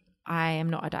PT. I am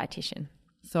not a dietitian.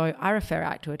 So I refer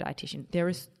out to a dietitian. There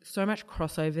is so much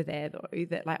crossover there, though,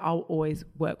 that like I'll always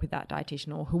work with that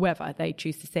dietitian or whoever they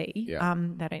choose to see.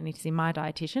 They don't need to see my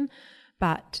dietitian,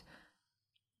 but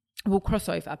we'll cross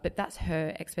over. But that's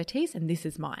her expertise and this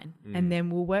is mine. And then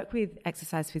we'll work with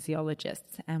exercise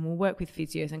physiologists and we'll work with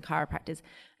physios and chiropractors.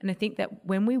 And I think that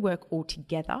when we work all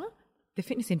together, the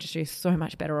fitness industry is so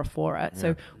much better off for it.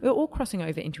 So we're all crossing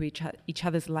over into each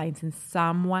other's lanes in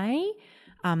some way,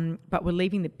 but we're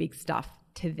leaving the big stuff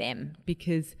to them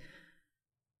because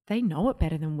they know it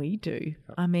better than we do.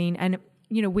 I mean, and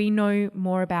we know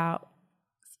more about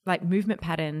like movement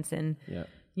patterns and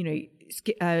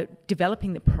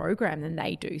developing the program than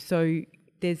they do. So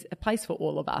there's a place for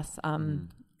all of us.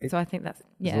 So I think that's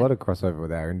there's a lot of crossover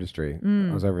with our industry.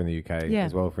 I was over in the UK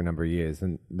as well for a number of years,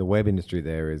 and the web industry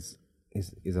there is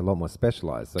a lot more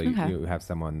specialized. So you have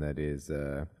someone that is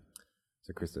so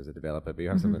Christo's a developer, but you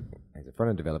have someone who's a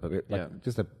front-end developer, but like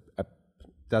just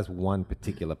does one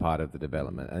particular part of the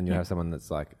development, and you have someone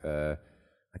that's like user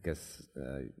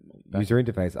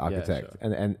interface architect,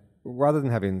 and rather than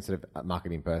having sort of a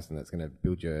marketing person that's going to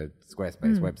build your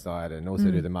Squarespace website and also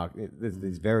do the market, there's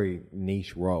these very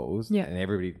niche roles, and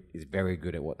everybody is very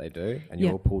good at what they do, and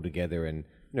you all pull together, and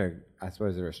I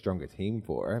suppose they're a stronger team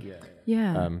for it.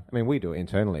 I mean, we do it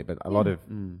internally, but a lot of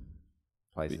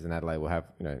places in Adelaide will have,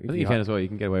 I think you can as well. You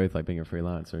can get away with like being a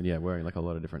freelancer and wearing like a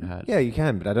lot of different hats. Yeah, you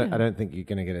can, but I don't think you're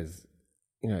going to get as,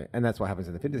 and that's what happens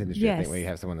in the fitness industry. I think where you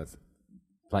have someone that's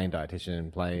playing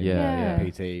dietitian,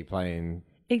 playing PT, playing.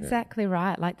 Exactly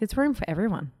right. Like there's room for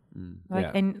everyone.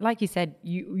 And like you said,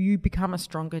 you become a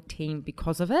stronger team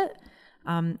because of it.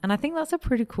 And I think that's a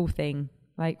pretty cool thing.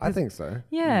 Like I think so.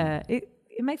 Yeah.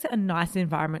 It makes it a nice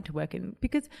environment to work in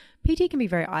because PT can be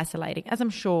very isolating, as I'm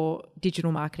sure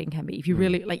digital marketing can be. If you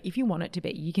really if you want it to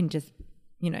be, you can just,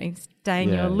 stay in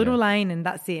your little lane and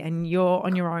that's it, and you're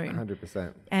on your own.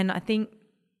 100%. And I think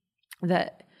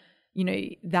that,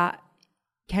 that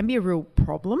can be a real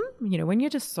problem. When you're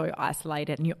just so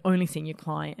isolated and you're only seeing your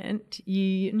client,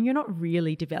 you're not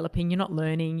really developing, you're not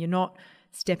learning, you're not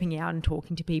stepping out and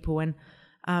talking to people. And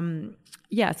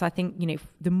so I think,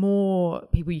 the more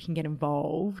people you can get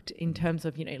involved in terms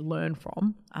of, learn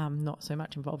from, not so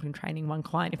much involved in training one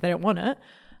client if they don't want it,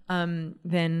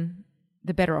 then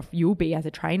the better off you'll be as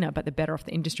a trainer, but the better off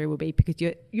the industry will be because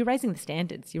you're raising the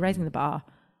standards, you're raising the bar.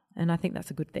 And I think that's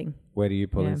a good thing. Where do you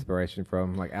pull inspiration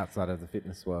from, like outside of the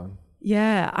fitness world?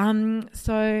 Yeah.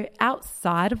 So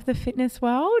outside of the fitness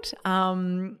world,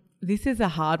 this is a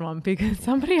hard one because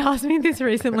somebody asked me this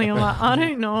recently. I'm like, I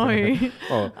don't know.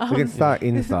 Well, we can start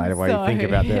inside while you think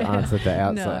about the answer to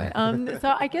outside. No.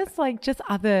 So I guess like just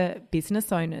other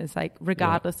business owners, like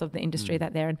regardless of the industry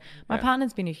that they're in. My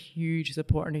partner's been a huge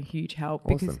support and a huge help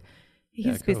because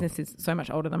his business is so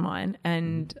much older than mine.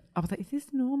 And I was like, is this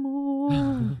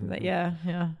normal? Like, yeah,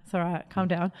 it's all right. Calm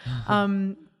down.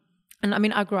 And I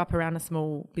mean, I grew up around a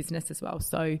small business as well.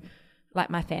 So like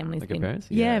my family's Like your been. parents?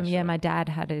 Yeah, Yeah, sure. My dad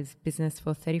had his business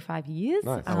for 35 years.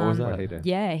 Nice. What was that? What did he do?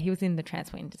 Yeah, he was in the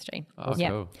transport industry. Oh, yeah.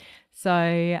 cool.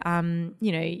 So,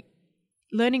 you know,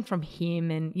 learning from him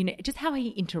and, you know, just how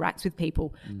he interacts with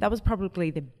people, that was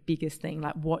probably the biggest thing,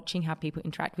 like watching how people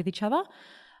interact with each other.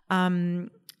 And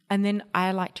then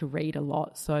I like to read a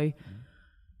lot. So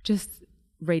just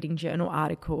reading journal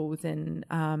articles and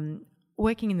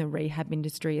working in the rehab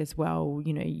industry as well,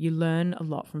 you know, you learn a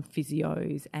lot from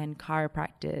physios and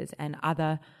chiropractors and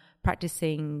other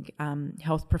practicing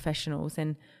health professionals.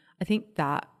 And I think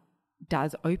that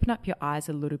does open up your eyes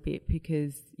a little bit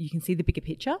because you can see the bigger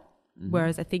picture.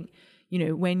 Whereas I think, you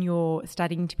know, when you're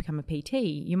studying to become a PT,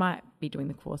 you might be doing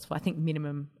the course for, I think,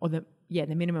 minimum or the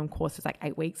minimum course is like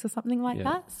 8 weeks or something like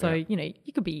that. So, you know,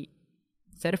 you could be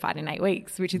certified in 8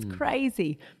 weeks, which is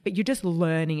crazy, but you're just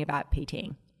learning about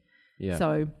PTing. Yeah.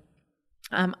 So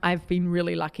I've been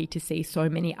really lucky to see so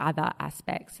many other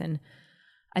aspects. And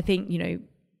I think, you know,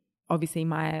 obviously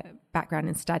my background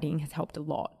in studying has helped a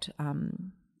lot.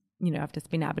 You know, I've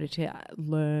just been able to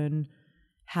learn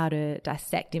how to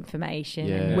dissect information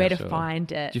and where to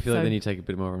find it. Do you feel like then you take a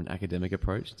bit more of an academic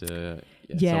approach to some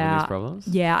of these problems?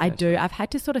 Yeah, I do. I've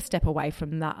had to sort of step away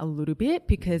from that a little bit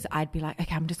because I'd be like,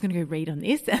 okay, I'm just going to go read on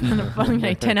this. And then you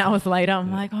know, 10 hours later,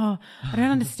 I'm like, oh, I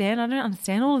don't understand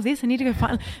all of this. I need to go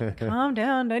find, calm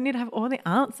down. Don't need to have all the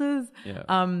answers. Yeah.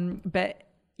 But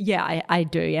yeah, I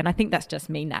do. And I think that's just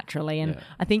me naturally. And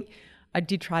I think I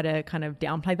did try to kind of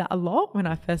downplay that a lot when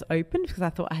I first opened because I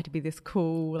thought I had to be this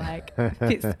cool, like,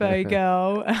 Fitspo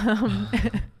girl.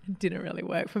 It didn't really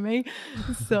work for me.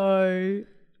 So,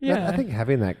 yeah. I think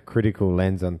having that critical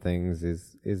lens on things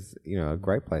is you know, a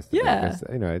great place to be because,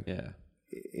 you know,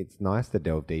 it's nice to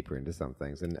delve deeper into some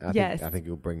things and I think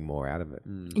you'll bring more out of it.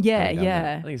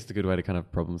 Yeah. I think it's a good way to kind of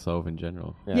problem solve in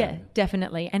general. Yeah,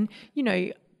 definitely. And, you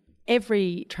know,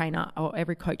 every trainer or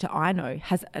every coach that I know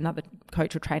has another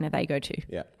coach or trainer they go to.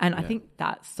 Yeah. And I think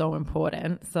that's so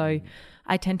important. So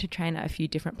I tend to train at a few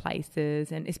different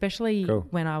places and especially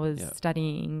when I was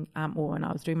studying or when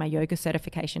I was doing my yoga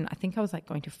certification, I think I was like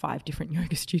going to 5 different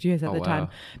yoga studios at the time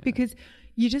because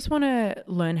you just want to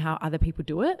learn how other people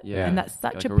do it. Yeah. And that's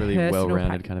such like a really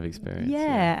well-rounded kind of experience.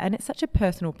 Yeah. And it's such a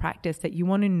personal practice that you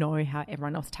want to know how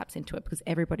everyone else taps into it because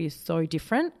everybody is so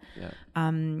different.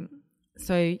 Yeah.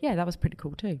 So, yeah, that was pretty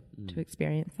cool too, to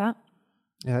experience that.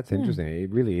 Yeah, that's interesting. It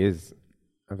really is.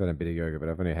 I've done a bit of yoga, but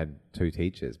I've only had 2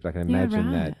 teachers. But I can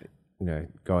imagine that, you know,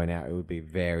 going out, it would be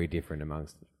very different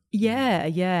amongst them.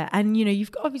 Yeah. And, you know,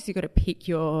 you've obviously got to pick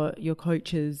your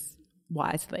coaches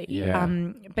wisely. Yeah.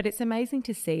 But it's amazing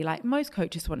to see, like, most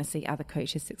coaches want to see other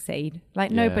coaches succeed.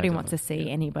 Like, nobody wants to see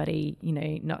anybody, you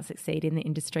know, not succeed in the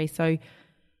industry. So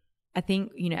I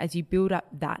think, you know, as you build up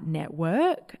that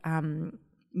network,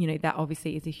 you know, that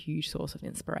obviously is a huge source of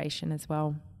inspiration as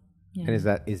well. Yeah.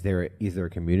 And is there a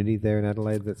community there in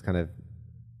Adelaide that's kind of...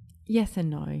 Yes and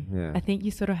no. Yeah. I think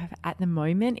you sort of have, at the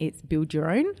moment, it's build your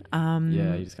own.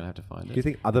 You're just going to have to find it. Do you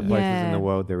think other places in the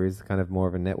world there is kind of more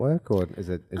of a network or is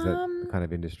that the kind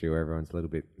of industry where everyone's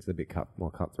a bit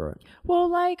more cutthroat?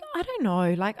 Well, like, I don't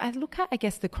know. Like, I look at, I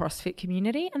guess, the CrossFit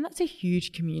community and that's a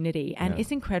huge community and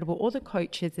it's incredible. All the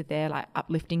coaches are there, like,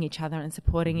 uplifting each other and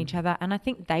supporting each other and I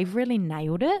think they've really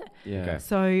nailed it. Yeah. Okay.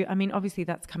 So, I mean, obviously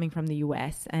that's coming from the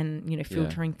US and, you know,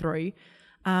 filtering through.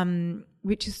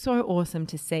 Which is so awesome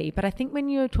to see. But I think when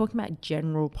you're talking about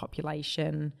general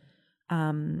population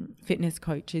fitness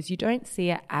coaches, you don't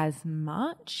see it as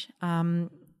much.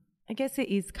 I guess it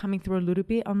is coming through a little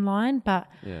bit online, but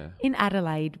in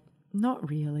Adelaide, not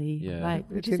really. Yeah.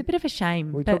 Which is a bit of a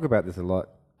shame. We talk about this a lot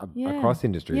across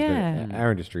industries, but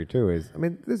our industry too is, I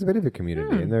mean, there's a bit of a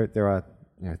community and there are,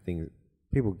 you know, things,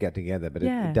 people get together, but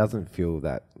it doesn't feel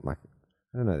that like,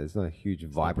 I don't know, there's not a huge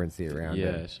vibrancy around it.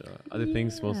 Yeah, sure. Are there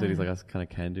things small cities like us kind of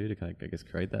can do to kind of, I guess,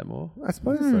 create that more? I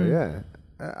suppose so, yeah.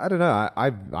 I don't know. I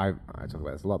talk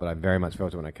about this a lot, but I very much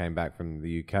felt it when I came back from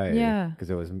the UK. Yeah. Because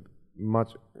there was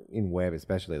much, in web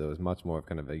especially, there was much more of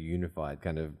kind of a unified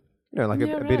kind of, you know, like a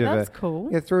bit of that's cool.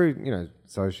 Yeah, through, you know,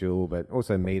 social, but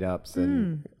also meetups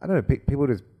and, I don't know, people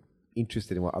just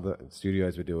interested in what other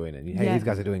studios were doing and, hey, these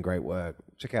guys are doing great work.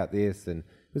 Check out this and...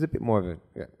 It was a bit more of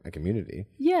a community.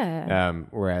 Yeah.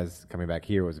 Whereas coming back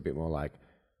here was a bit more like,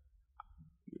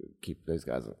 keep those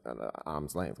guys at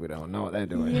arm's length. We don't know what they're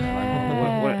doing.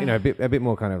 Yeah. Like, you know, a bit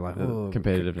more kind of like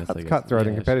competitiveness. Cutthroat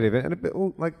and competitive, and a bit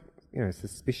like, you know,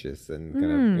 suspicious and kind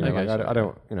of, you know, like, I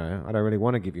don't really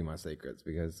want to give you my secrets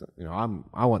because, you know,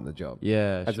 I want the job.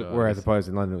 Yeah. Whereas opposed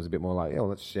in London, it was a bit more like,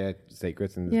 let's share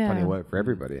secrets and there's plenty of work for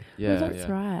everybody. Yeah. Well, that's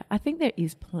right. I think there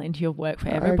is plenty of work for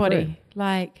everybody.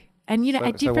 Like, And, you know,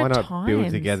 at different times. So why not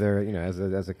build together, you know,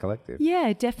 as a collective?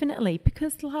 Yeah, definitely.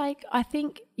 Because, like, I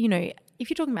think, you know, if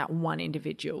you're talking about one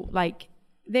individual, like,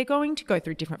 they're going to go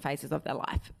through different phases of their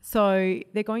life. So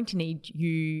they're going to need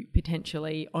you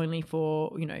potentially only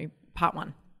for, you know, part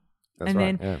one. That's and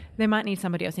then they might need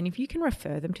somebody else. And if you can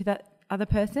refer them to that other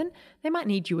person, they might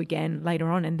need you again later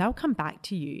on and they'll come back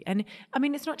to you. And I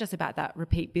mean, it's not just about that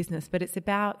repeat business, but it's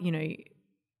about, you know,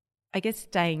 I guess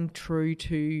staying true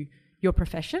to your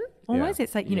profession almost.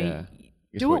 It's like, you know,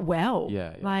 do it well.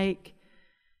 Yeah. Like,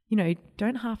 you know,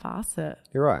 don't half-ass it.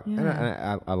 You're right. Yeah.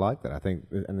 And I like that. I think,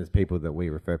 and there's people that we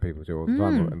refer people to all the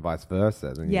time and vice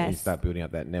versa. And you start building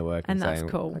up that network and saying,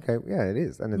 that's cool. Okay, yeah, it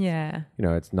is. And it's, you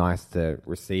know, it's nice to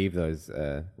receive those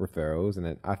referrals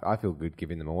and I feel good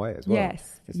giving them away as well.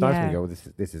 Yes. It's nice when you go,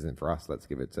 this isn't for us. Let's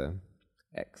give it to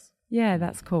X. Yeah,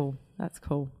 that's cool. That's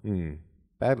cool.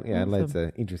 Adelaide's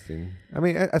interesting. I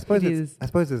mean, I suppose it's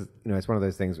you know, it's one of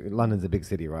those things. London's a big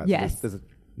city, right? Yes. So there's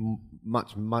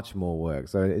much more work.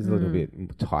 So it is a little bit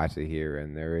tighter here,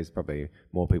 and there is probably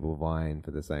more people vying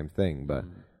for the same thing. But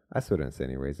I still don't see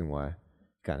any reason why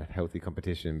kind of healthy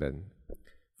competition, but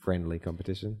friendly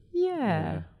competition.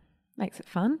 Yeah. Makes it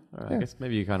fun. All right, I guess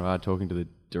maybe you kind of are talking to the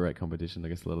direct competition, I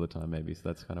guess, a lot of the time maybe. So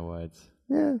that's kind of why it's...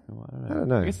 Yeah. I don't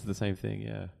know. I guess it's the same thing,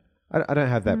 yeah. I don't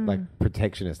have that like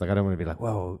protectionist. Like I don't want to be like,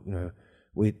 well, you know,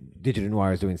 Digital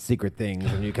Noir is doing secret things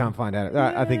and you can't find out.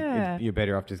 I think you're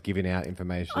better off just giving out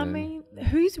information. I mean,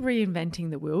 who's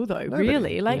reinventing the wheel though? Nobody.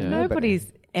 Really? Like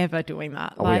nobody's ever doing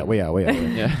that. Oh, like, we are.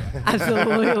 Yeah.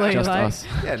 Absolutely. Just like, us.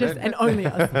 And only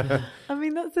us. I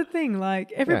mean, that's the thing.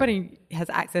 Like everybody has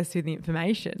access to the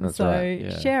information. That's so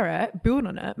right. share it, build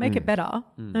on it, make it better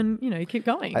and, you know, keep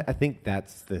going. I think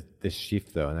that's the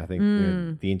shift though. And I think you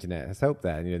know, the internet has helped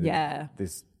that. You know,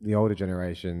 the older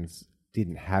generations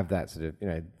didn't have that sort of, you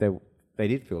know, they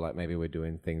did feel like maybe we're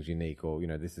doing things unique or, you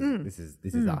know, this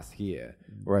is us here.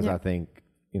 Whereas I think,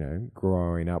 you know,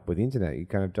 growing up with the internet, you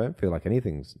kind of don't feel like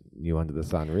anything's new under the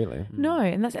sun, really. No,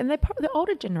 and they probably the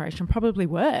older generation probably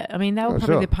were. I mean, they were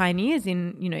probably the pioneers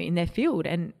in, you know, in their field,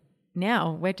 and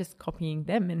now we're just copying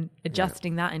them and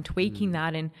adjusting that and tweaking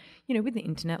that, and you know, with the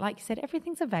internet, like you said,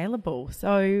 everything's available.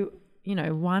 So you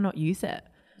know, why not use it?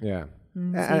 Yeah.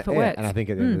 See if it works. And I think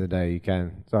at the end of the day, you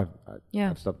can. So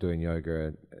I've stopped doing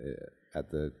yoga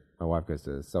at the. My wife goes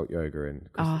to Salt Yoga and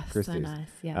Christie's. So nice,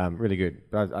 yeah. Really good.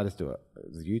 But I just do it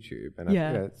with YouTube. And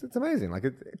it's amazing. Like,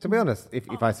 to be honest,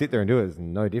 if I sit there and do it, it's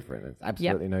no different. It's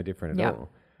absolutely no different at all.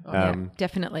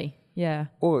 Definitely. Yeah.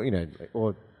 Or, you know,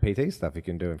 or PT stuff you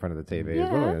can do in front of the TV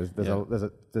as well.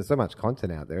 There's so much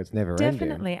content out there. It's never ending.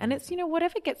 Definitely. And it's, you know,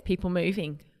 whatever gets people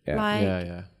moving. Yeah.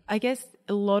 Like, I guess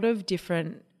a lot of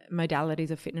different modalities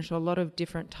of fitness or a lot of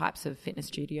different types of fitness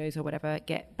studios or whatever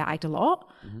get bagged a lot.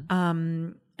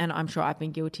 And I'm sure I've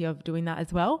been guilty of doing that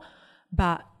as well.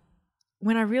 But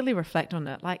when I really reflect on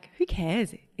it, like, who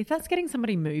cares? If that's getting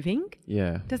somebody moving,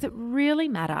 does it really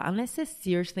matter? Unless they're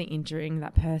seriously injuring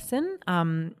that person,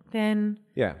 then...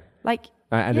 Yeah. Like,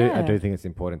 I do think it's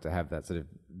important to have that sort of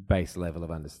base level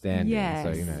of understanding. Yes.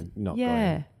 So, you know, not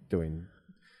going doing...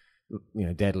 you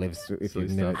know, deadlifts if you've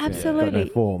never got no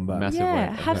form, but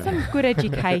have some good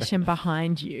education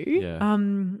behind you.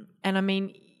 And I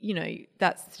mean, you know,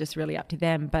 that's just really up to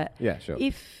them. But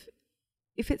if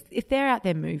they're out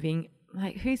there moving,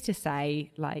 like, who's to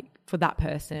say, like, for that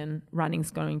person,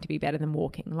 running's going to be better than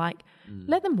walking? Like,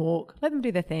 let them walk, let them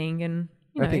do their thing, and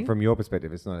you know. I think from your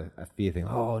perspective, it's not a fear thing.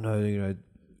 Oh no, you know,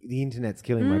 the internet's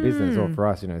killing my business, or for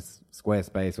us, you know,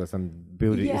 Squarespace or some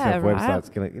build it yourself website's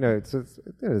killing. You know, it's you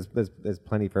know, there's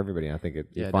plenty for everybody. And I think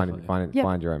you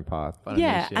find your own path.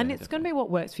 And it's going to be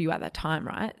what works for you at that time,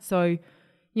 right? So,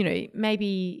 you know,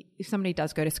 maybe if somebody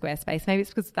does go to Squarespace, maybe it's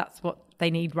because that's what they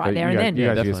need right there and then.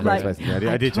 You guys use Squarespace.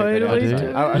 I did totally check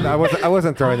that out. I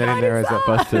wasn't throwing that in there as a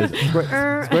busted.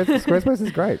 Squarespace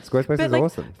is great. Squarespace is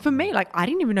awesome. For me, like, I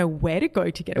didn't even know where to go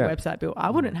to get a website built. I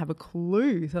wouldn't have a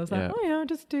clue. So I was like,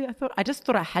 I just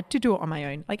thought I had to do it on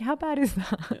my own. Like, how bad is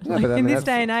that? Like, in this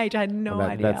day and age, I had no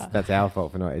idea. That's our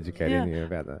fault for not educating you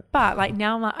about that. But like,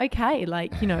 now I'm like, okay,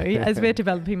 like, you know, as we're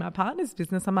developing my partner's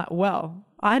business, I'm like, well,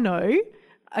 I know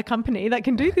a company that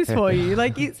can do this for you.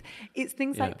 Like, it's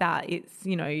things like that. It's,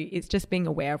 you know, it's just being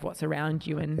aware of what's around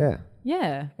you. And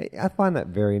I find that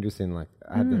very interesting. Like,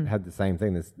 I had the same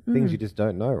thing. There's things you just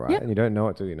don't know, right? And you don't know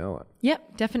it till you know it.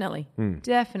 Yep, definitely.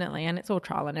 Definitely. And it's all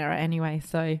trial and error anyway.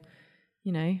 So,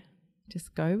 you know,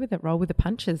 just go with it, roll with the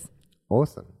punches.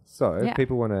 Awesome. So if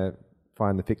people want to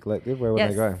find the Fit Collective, where would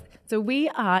they go? So we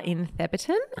are in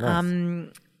Theberton.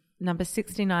 Nice. number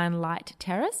 69 Light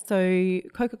Terrace. So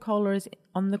Coca-Cola is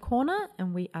on the corner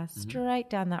and we are straight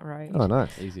down that road. Oh,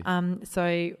 nice. Easy.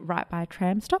 So right by a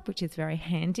tram stop, which is very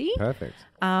handy. Perfect.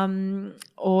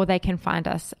 Or they can find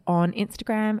us on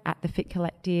Instagram at the Fit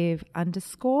Collective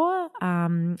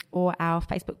 _ or our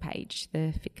Facebook page,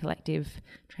 the Fit Collective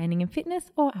Training and Fitness,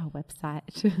 or our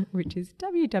website, which is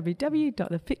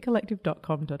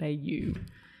www.thefitcollective.com.au.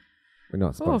 We're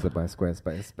not sponsored by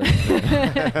Squarespace. But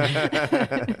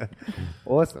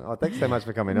awesome. Oh, thanks so much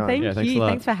for coming on. Thank you.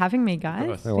 Thanks for having me, guys.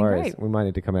 It's no been worries. great. We might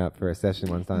need to come out for a session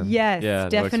one time. Yes, Yeah,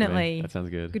 definitely. that sounds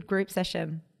good. Good group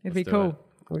session. It'd be do cool. it.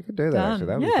 We could do that, actually.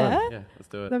 That would be fun. Yeah, let's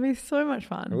do it. That'd be so much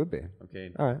fun. It would be.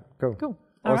 Okay. All right, cool. Cool.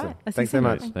 All Awesome. right. I'll see Thanks you so soon.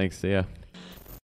 much. Thanks. See ya.